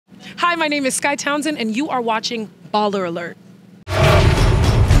Hi, my name is Skye Townsend, and you are watching BallerAlert.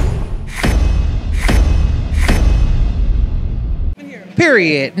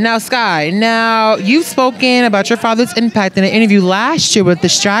 Period. Now, Skye, you've spoken about your father's impact in an interview last year with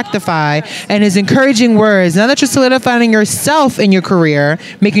Distractify and his encouraging words. Now that you're solidifying yourself in your career,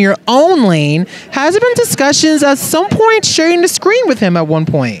 making your own lane, has there been discussions at some point sharing the screen with him at one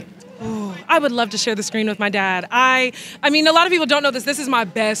point? I would love to share the screen with my dad. I mean, a lot of people don't know this. This is my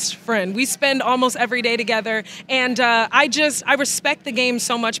best friend. We spend almost every day together, and I respect the game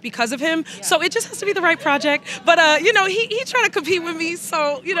so much because of him. So it just has to be the right project. But you know, he trying to compete with me,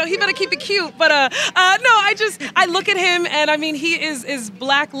 so you know, he better keep it cute. But no, I look at him, and I mean, he is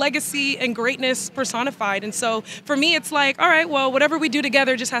Black legacy and greatness personified. And so for me, it's like, all right, well, whatever we do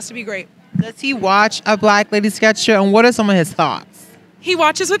together just has to be great. Does he watch a Black Lady sketch show, and what are some of his thoughts? He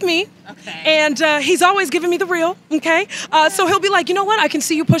watches with me, and he's always giving me the real, okay? So he'll be like, you know what? I can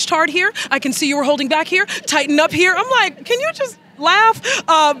see you pushed hard here. I can see you were holding back here. Tighten up here. I'm like, can you just laugh?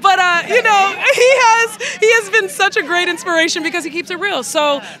 But you know, he has been such a great inspiration because he keeps it real.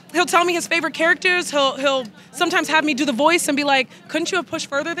 So he'll tell me his favorite characters. He'll sometimes have me do the voice and be like, couldn't you have pushed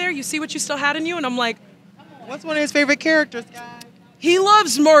further there? You see what you still had in you? And I'm like, what's one of his favorite characters, guys? He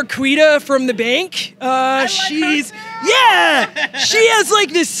loves Marquita from the bank. She has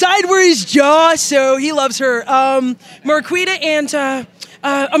like this sideways jaw, so he loves her. Marquita and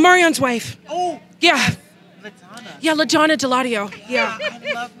Amarion's wife. Oh, yeah, LaDonna. Yeah, LaDonna Deladio. Yeah,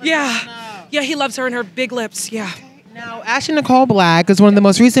 I love yeah, he loves her and her big lips. Yeah. Now, Ashley Nicole Black is one of the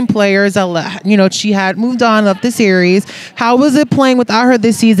most recent players. You know, she had moved on up the series. How was it playing without her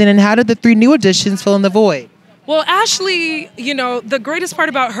this season, and how did the 3 new additions fill in the void? Well, Ashley, you know, the greatest part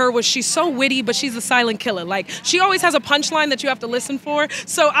about her was she's so witty, but she's a silent killer. Like, she always has a punchline that you have to listen for.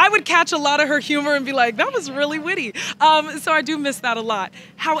 So I would catch a lot of her humor and be like, that was really witty. So I do miss that a lot.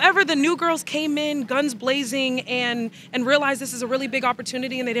 However, the new girls came in guns blazing and realized this is a really big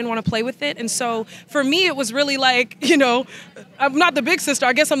opportunity and they didn't want to play with it. And so for me, it was really like, you know, I'm not the big sister.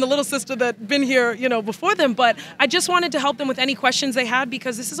 I guess I'm the little sister that's been here, you know, before them. But I just wanted to help them with any questions they had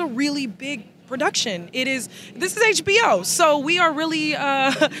because this is a really big production. This is HBO, so we are really,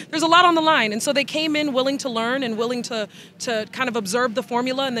 there's a lot on the line. And so they came in willing to learn and willing to kind of observe the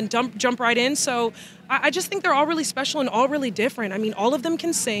formula and then jump right in. So I just think they're all really special and all really different. I mean, all of them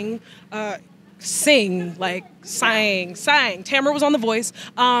can sing, like sang. Tamara was on The Voice.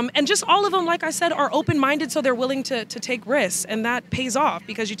 And just all of them, like I said, are open-minded, so they're willing to take risks. And that pays off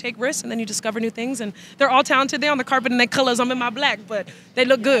because you take risks and then you discover new things. And they're all talented. They're on the carpet in their colors. I'm in my black, but they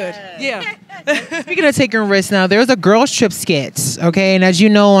look good. Yeah. Speaking of taking risks now, there's a girls trip skit, okay? And as you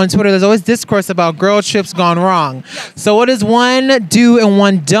know, on Twitter, there's always discourse about girl trips gone wrong. So what is one do and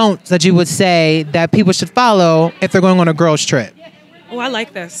one don't that you would say that people should follow if they're going on a girls trip? Oh, I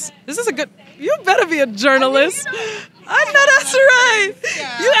like this. This is a good... You better be a journalist. I know that's right.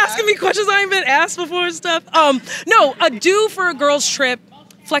 Yeah. You asking me questions I ain't been asked before and stuff. No, a do for a girl's trip,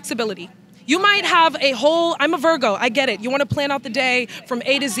 flexibility. You might have I'm a Virgo, I get it. You want to plan out the day from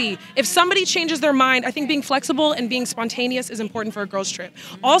A to Z. If somebody changes their mind, I think being flexible and being spontaneous is important for a girl's trip.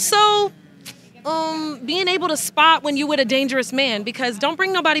 Also, being able to spot when you with a dangerous man, because don't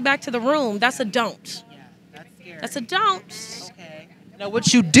bring nobody back to the room. That's a don't. Yeah, that's scary. That's a don't. Now,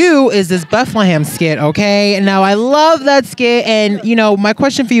 what you do is this Bethlehem skit, okay? Now, I love that skit, and, you know, my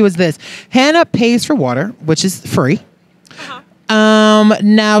question for you is this. Hannah pays for water, which is free.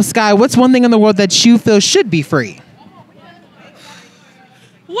 Now, Skye, what's one thing in the world that you feel should be free?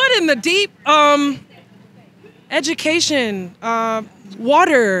 What in the deep? Education,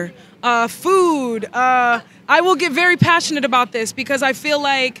 water, food. I will get very passionate about this because I feel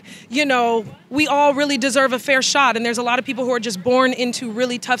like, you know, we all really deserve a fair shot. And there's a lot of people who are just born into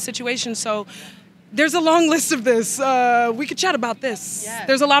really tough situations. So there's a long list of this. We could chat about this. Yes.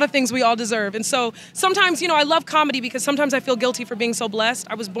 There's a lot of things we all deserve. And so sometimes, you know, I love comedy because sometimes I feel guilty for being so blessed.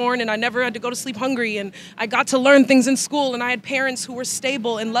 I was born and I never had to go to sleep hungry, and I got to learn things in school, and I had parents who were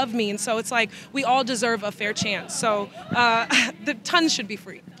stable and loved me. And so it's like we all deserve a fair chance. So the tons should be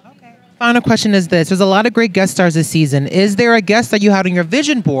free. Final question is this. There's a lot of great guest stars this season. Is there a guest that you had on your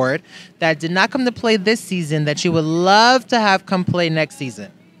vision board that did not come to play this season that you would love to have come play next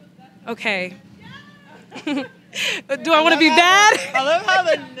season? Okay. Do I want to be bad? I love how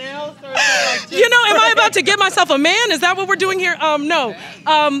the nails are like, you know, am I about to get myself a man? Is that what we're doing here? No.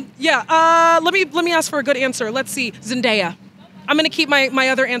 Yeah. Let me ask for a good answer. Let's see. Zendaya. I'm going to keep my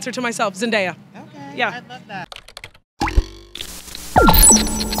other answer to myself. Zendaya. Okay. Yeah. I love that.